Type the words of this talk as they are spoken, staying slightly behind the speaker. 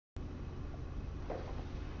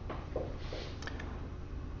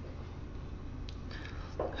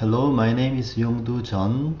Hello, my name is Yong-Du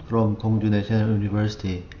from Gwangju National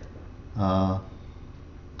University. My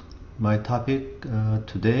topic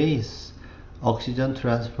today is oxygen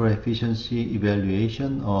transfer efficiency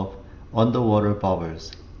evaluation of underwater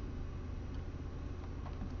bubbles.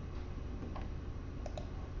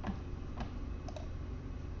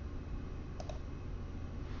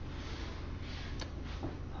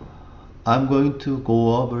 I'm going to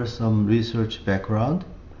go over some research background,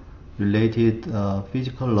 related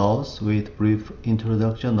physical laws with brief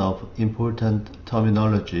introduction of important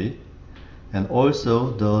terminology, and also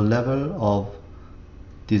the level of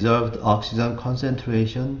dissolved oxygen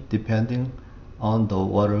concentration depending on the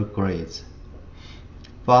water grades,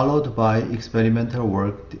 followed by experimental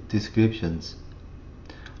work descriptions.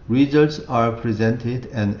 Results are presented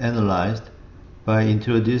and analyzed by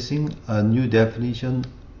introducing a new definition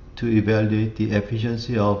to evaluate the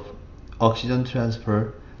efficiency of oxygen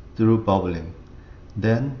transfer through bubbling.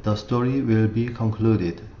 Then the story will be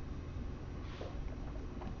concluded.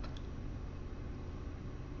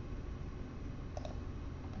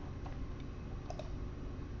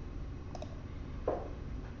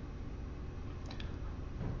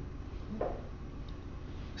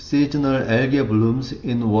 Seasonal algae blooms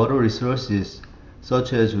in water resources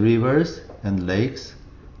such as rivers and lakes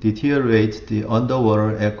deteriorate the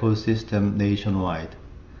underwater ecosystem nationwide.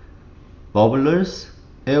 Bubblers,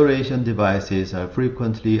 aeration devices are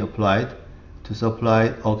frequently applied to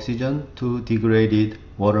supply oxygen to degraded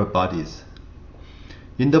water bodies.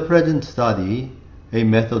 In the present study, a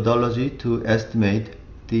methodology to estimate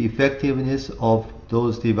the effectiveness of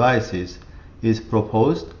those devices is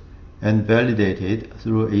proposed and validated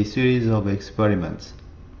through a series of experiments.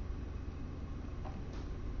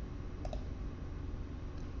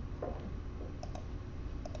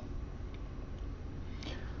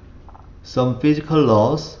 Some physical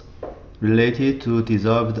laws related to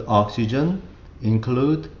dissolved oxygen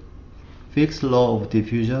include Fick's law of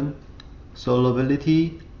diffusion,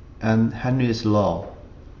 solubility, and Henry's law.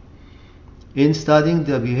 In studying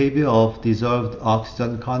the behavior of dissolved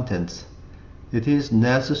oxygen contents, it is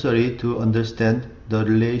necessary to understand the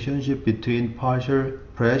relationship between partial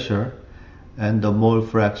pressure and the mole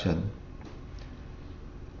fraction.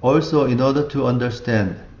 Also, in order to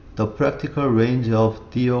understand the practical range of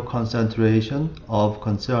DO concentration of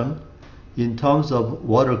concern in terms of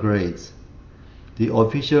water grades, the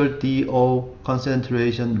official DO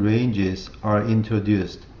concentration ranges are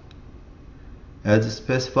introduced, as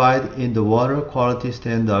specified in the water quality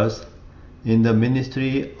standards in the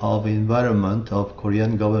Ministry of Environment of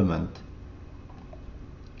Korean government.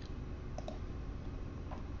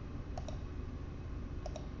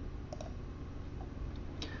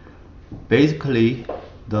 Basically,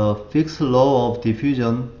 the Fick's law of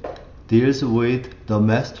diffusion deals with the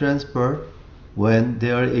mass transfer when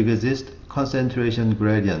there exists concentration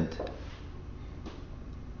gradient.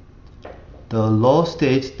 The law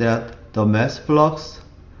states that the mass flux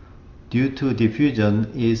due to diffusion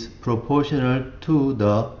is proportional to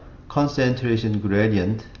the concentration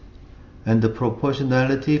gradient, and the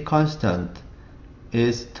proportionality constant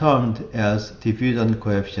is termed as diffusion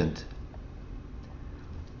coefficient.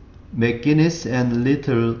 McGuinness and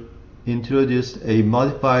Little introduced a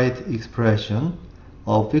modified expression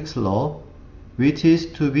of Fick's law, which is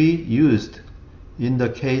to be used in the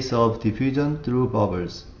case of diffusion through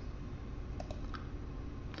bubbles,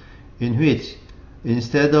 in which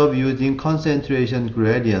instead of using concentration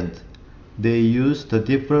gradient, they use the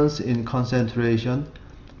difference in concentration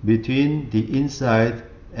between the inside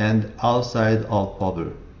and outside of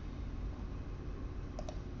bubble.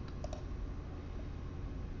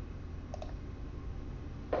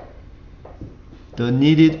 The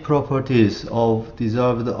needed properties of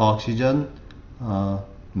dissolved oxygen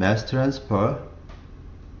mass transfer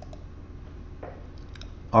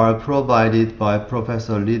are provided by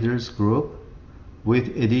Professor Little's group,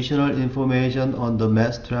 with additional information on the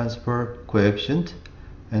mass transfer coefficient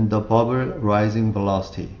and the bubble rising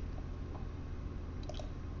velocity.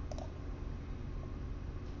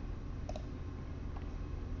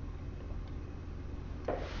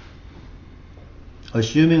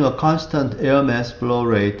 Assuming a constant air mass flow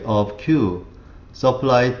rate of Q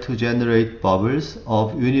supplied to generate bubbles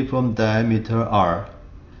of uniform diameter R,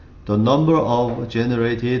 the number of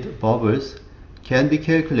generated bubbles can be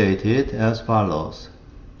calculated as follows.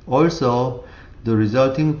 Also, the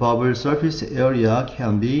resulting bubble surface area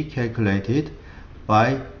can be calculated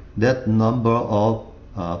by that number of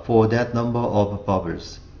for that number of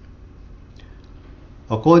bubbles.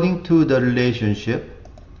 According to the relationship,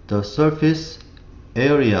 the surface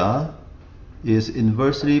area is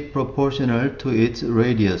inversely proportional to its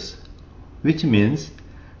radius, which means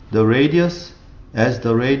As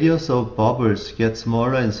the radius of bubbles gets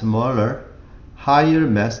smaller and smaller, higher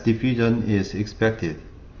mass diffusion is expected.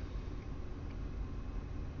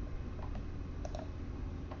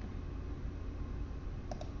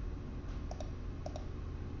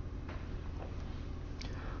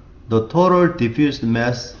 The total diffused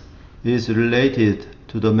mass is related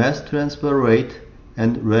to the mass transfer rate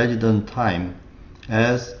and residence time,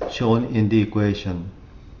 as shown in the equation.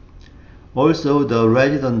 Also, the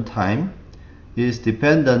residence time is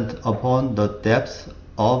dependent upon the depth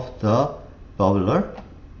of the bubbler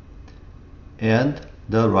and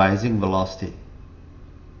the rising velocity.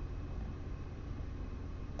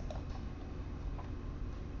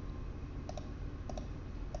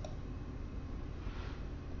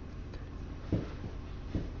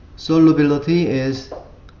 Solubility is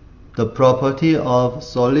the property of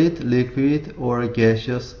solid, liquid, or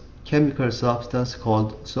gaseous chemical substance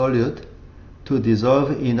called solute to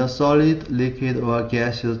dissolve in a solid, liquid, or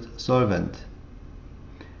gaseous solvent.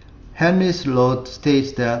 Henry's law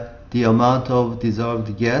states that the amount of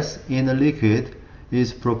dissolved gas in a liquid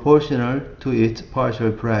is proportional to its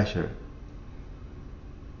partial pressure,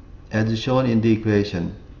 as shown in the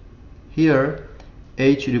equation. Here,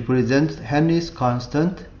 H represents Henry's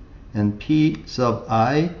constant and P sub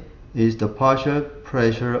I is the partial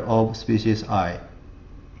pressure of species I.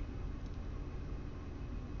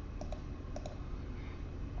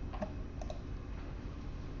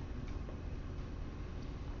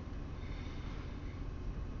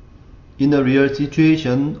 In a real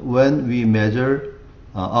situation, when we measure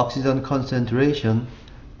oxygen concentration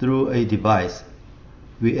through a device,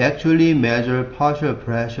 we actually measure partial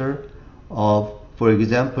pressure of, for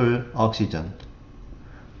example, oxygen.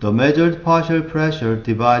 The measured partial pressure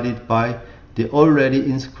divided by the already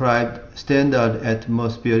inscribed standard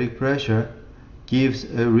atmospheric pressure gives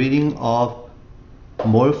a reading of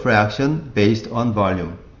mole fraction based on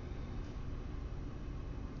volume.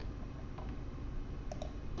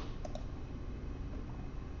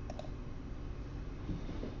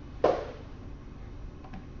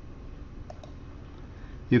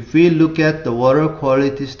 If we look at the water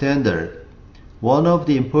quality standard, one of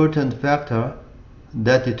the important factors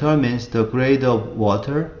that determines the grade of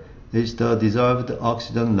water is the dissolved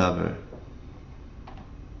oxygen level.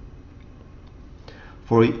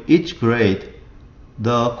 For each grade,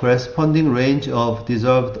 the corresponding range of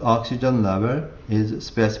dissolved oxygen level is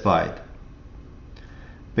specified.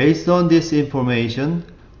 Based on this information,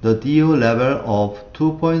 the DO level of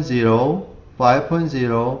 2.0,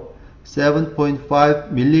 5.0,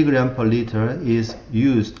 7.5 mg per liter is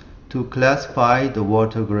used to classify the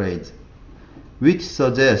water grades, which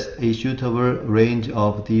suggests a suitable range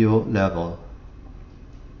of DO level.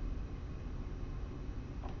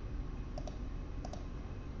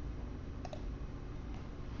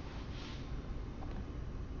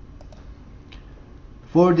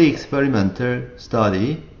 For the experimental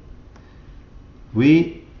study,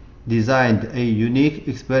 we designed a unique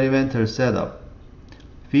experimental setup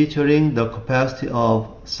featuring the capacity of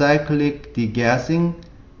cyclic degassing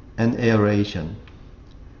and aeration.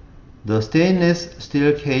 The stainless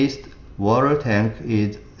steel cased water tank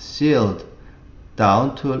is sealed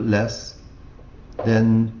down to less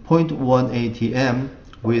than 0.1 atm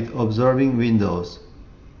with observing windows,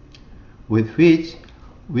 with which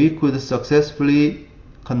we could successfully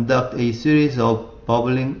conduct a series of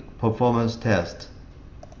bubbling performance tests.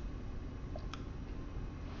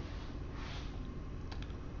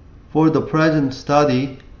 For the present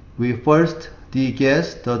study, we first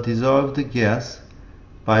degassed the dissolved gas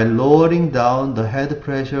by lowering down the head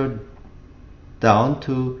pressure down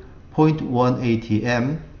to 0.1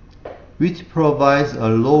 atm, which provides a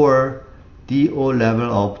lower DO level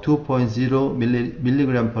of 2.0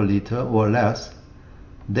 mg per liter or less,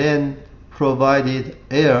 then provided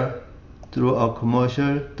air through a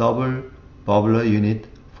commercial double bubbler unit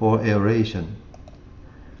for aeration.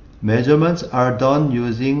 Measurements are done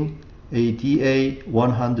using a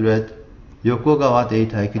DA100 Yokogawa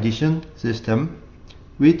data acquisition system,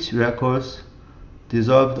 which records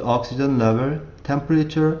dissolved oxygen level,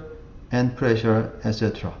 temperature, and pressure,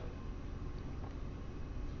 etc.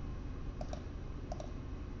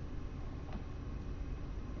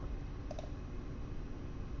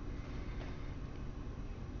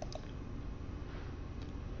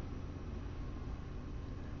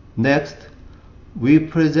 Next, we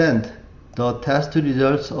present the test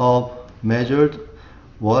results of measured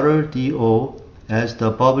water DO as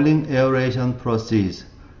the bubbling aeration proceeds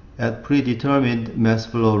at predetermined mass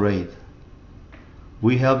flow rate.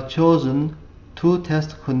 We have chosen two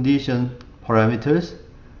test condition parameters,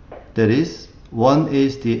 that is, one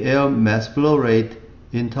is the air mass flow rate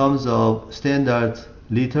in terms of standard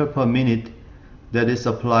liter per minute that is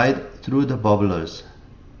supplied through the bubblers.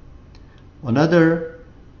 Another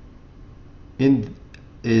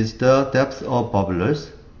is the depth of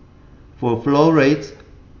bubblers. For flow rates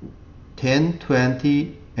 10,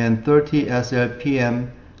 20, and 30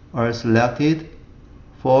 SLPM are selected,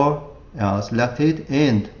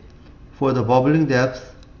 and for the bubbling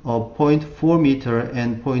depth of 0.4 meter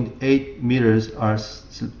and 0.8 meters are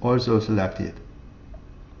also selected.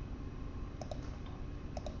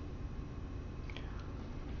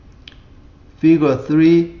 Figure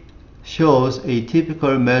 3 shows a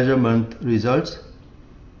typical measurement results.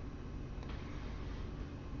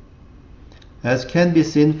 As can be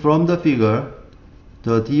seen from the figure,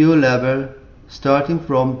 the DO level starting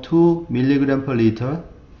from 2 mg per liter,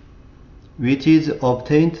 which is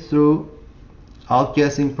obtained through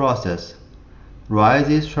outgassing process,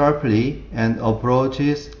 rises sharply and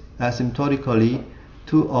approaches asymptotically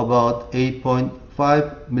to about 8.5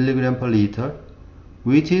 mg per liter,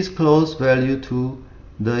 which is close value to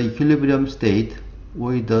the equilibrium state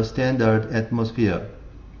with the standard atmosphere.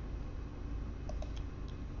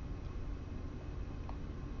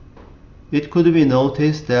 It could be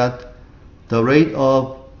noticed that the rate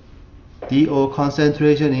of DO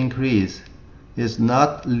concentration increase is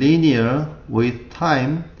not linear with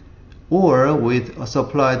time or with a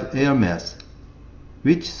supplied air mass,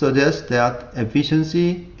 which suggests that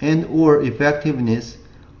efficiency and/or effectiveness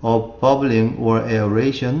of bubbling or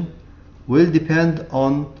aeration will depend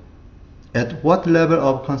on at what level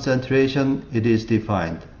of concentration it is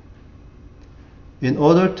defined. In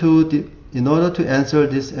order to answer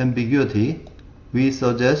this ambiguity, we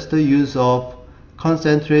suggest the use of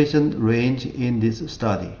concentration range in this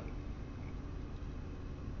study.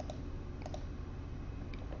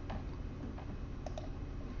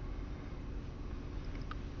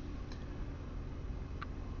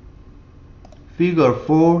 Figure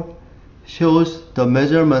 4 shows the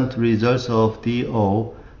measurement results of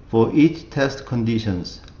DO for each test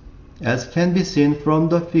conditions. As can be seen from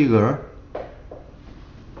the figure,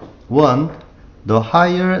 1. The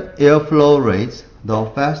higher airflow rates, the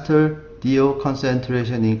faster DO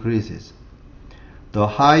concentration increases. The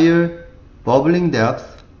higher bubbling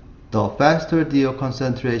depth, the faster DO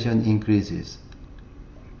concentration increases.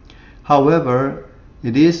 However,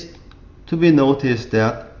 it is to be noticed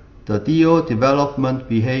that the DO development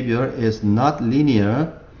behavior is not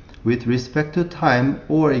linear with respect to time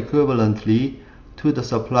or equivalently to the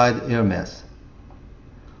supplied air mass.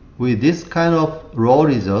 With this kind of raw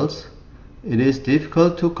results, it is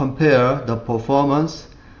difficult to compare the performance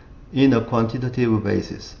in a quantitative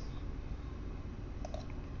basis.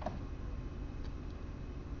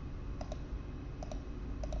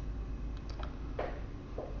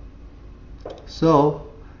 So,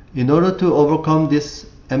 in order to overcome this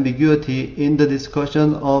ambiguity in the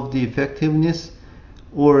discussion of the effectiveness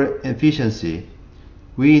or efficiency,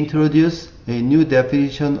 we introduce a new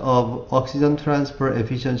definition of oxygen transfer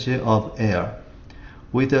efficiency of air,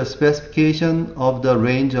 with a specification of the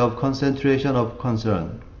range of concentration of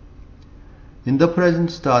concern. In the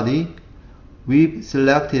present study, we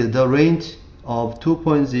selected the range of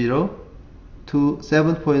 2.0 to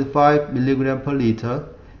 7.5 mg per liter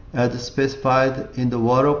as specified in the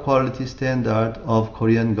water quality standard of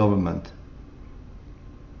Korean government.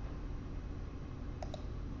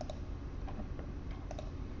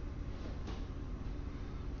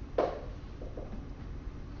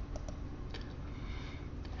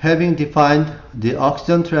 Having defined the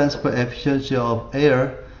oxygen transfer efficiency of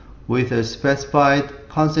air with a specified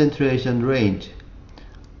concentration range,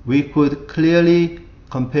 we could clearly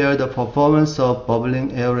compare the performance of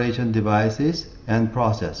bubbling aeration devices and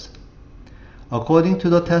process. According to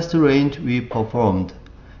the test range we performed,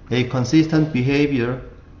 a consistent behavior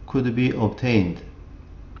could be obtained.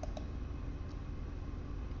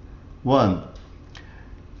 1.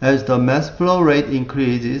 As the mass flow rate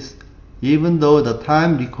increases, even though the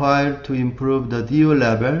time required to improve the DO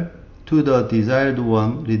level to the desired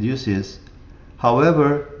one reduces,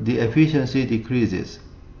 however, the efficiency decreases.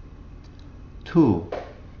 2.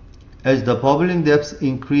 As the bubbling depth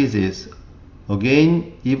increases,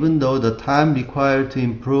 again, even though the time required to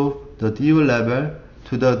improve the DO level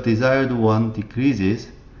to the desired one decreases,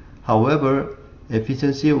 however,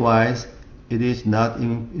 efficiency-wise, it is not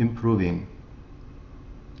improving.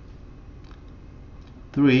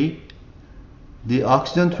 3. The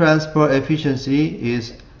oxygen transfer efficiency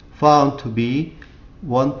is found to be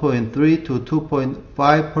 1.3 to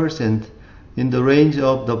 2.5% in the range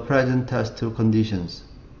of the present test conditions.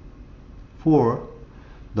 4.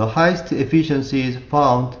 The highest efficiency is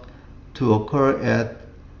found to occur at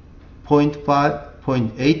 0.5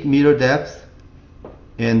 0.8 meter depth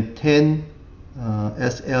and 10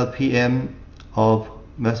 SLPM of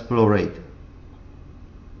mass flow rate.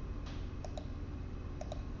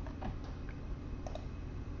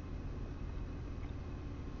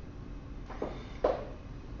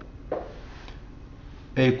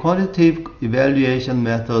 A quantitative evaluation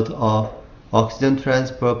method of oxygen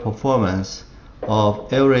transfer performance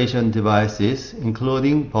of aeration devices,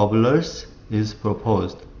 including bubblers, is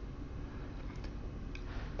proposed.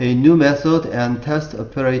 A new method and test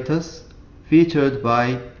apparatus featured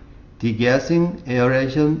by degassing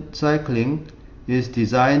aeration cycling is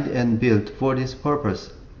designed and built for this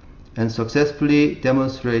purpose and successfully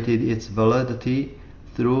demonstrated its validity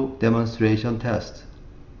through demonstration tests.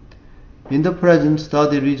 In the present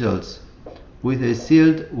study results, with a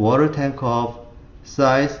sealed water tank of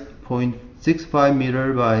size 0.65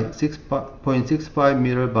 meter by 0.65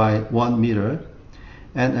 meter by 1 meter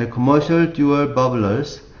and a commercial dual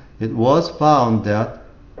bubblers, it was found that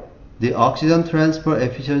the oxygen transfer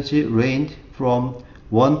efficiency ranged from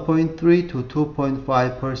 1.3 to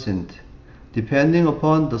 2.5%, depending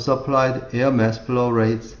upon the supplied air mass flow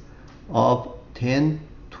rates of 10,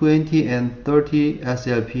 20, and 30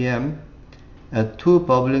 SLPM at two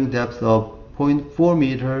bubbling depths of 0.4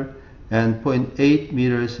 meter and 0.8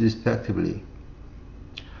 meters respectively.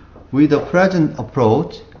 With the present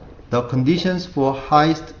approach, the conditions for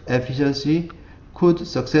highest efficiency could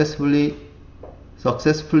successfully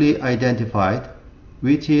identified,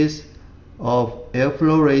 which is of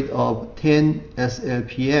airflow rate of 10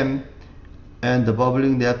 SLPM and the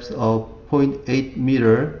bubbling depth of 0.8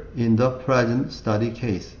 meter in the present study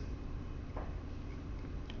case.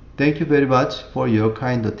 Thank you very much for your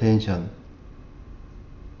kind attention.